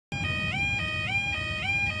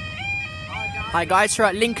Hi guys, we're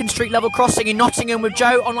at Lincoln Street level crossing in Nottingham with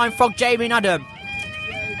Joe, Online Frog, Jamie and Adam.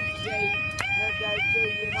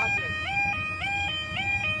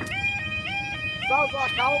 Sounds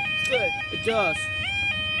like Alton. It does.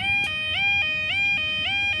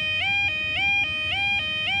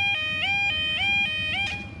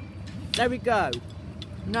 There we go.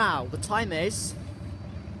 Now, the time is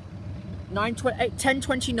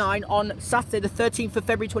 10:29 on Saturday the 13th of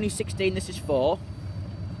February 2016, this is for.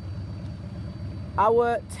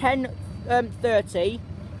 Hour 10:30,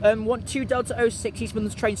 2 Delta 06 East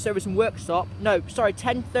Midlands train service and workshop. No, sorry,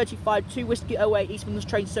 10:35, 2 Whiskey 08 East Midlands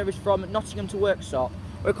train service from Nottingham to workshop.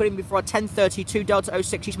 We're calling before our 10:30, 2 Delta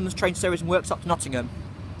 06 East Midlands train service and workshop to Nottingham.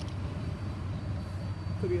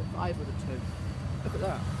 Could be either of the two. Look at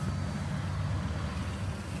that.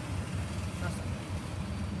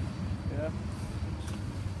 Yeah.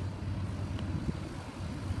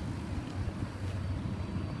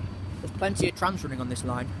 There's plenty of trams running on this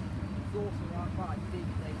line.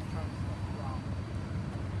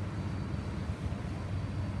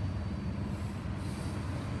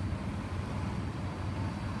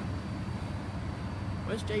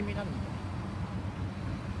 Where's Jamie and Adam?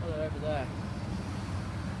 Oh, they're over there.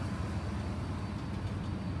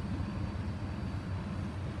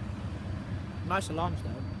 Nice alarms though.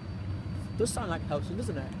 Does sound like Helston,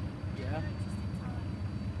 doesn't it? Yeah.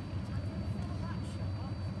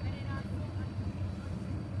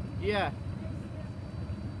 Yeah.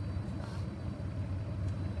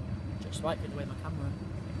 Just swiping away my camera.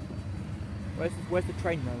 Where's the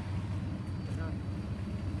train though?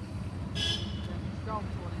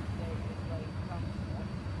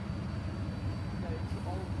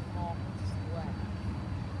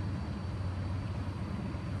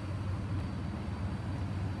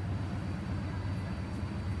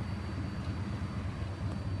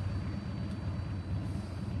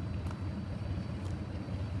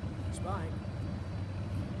 Fine.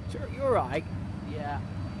 Sure, you're right. Yeah.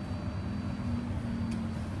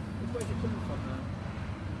 Where's it coming from now?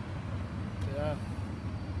 Yeah.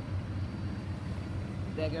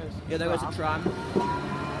 There goes. Yeah, there goes a tram.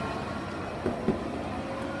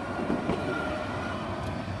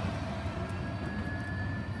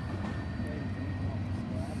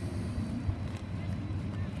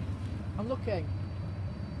 I'm looking.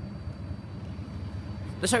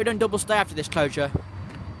 Let's hope we don't double stay after this closure.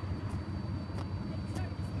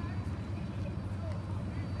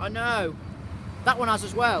 I know. That one has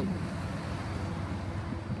as well.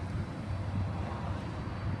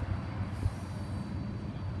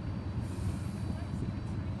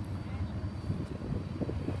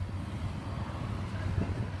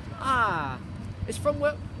 Ah, it's from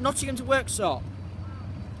Nottingham to workshop.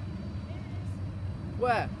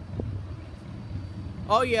 Where?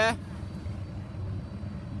 Oh yeah.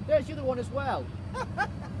 There's the other one as well.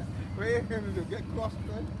 Where are you going to get crossed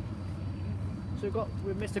then? So we're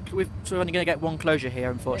only going to get one closure here,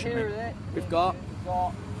 unfortunately. We've got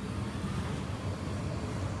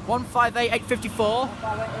 158854.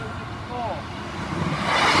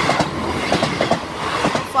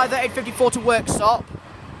 158854 to workshop,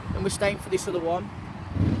 and we're staying for this other one.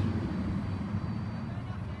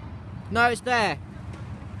 No, it's there.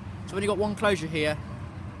 So we've only got one closure here.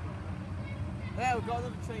 There, we've got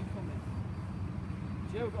another train coming.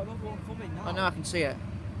 Yeah, we've got another one coming now. I know, I can see it.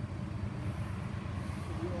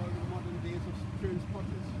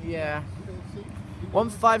 Yeah.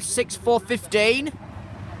 156415.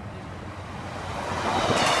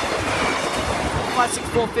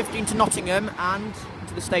 156415 to Nottingham and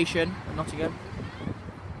to the station at Nottingham.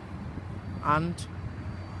 And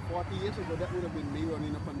 40 years ago, that would have been me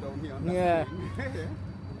running up and down here. On that yeah. Yeah,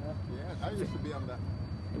 I used to be on that.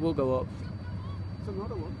 It will go up. It's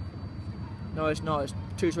another one. No, it's not. It's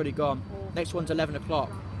two's already gone. Next one's 11 o'clock.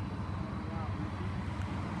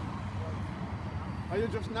 Are you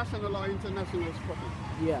just national or international spotting?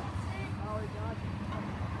 Yeah.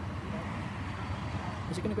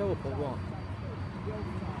 Is it going to go up or what?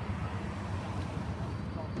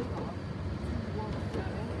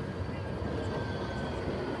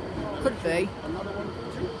 Could be. Another one?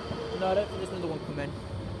 No, I don't think there's another one coming.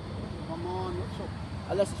 Come on, what's up?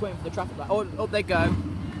 Unless it's waiting for the traffic light. Oh, up they go.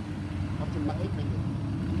 Automatic.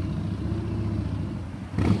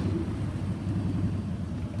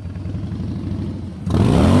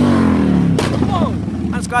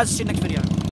 Thanks guys, see you next video.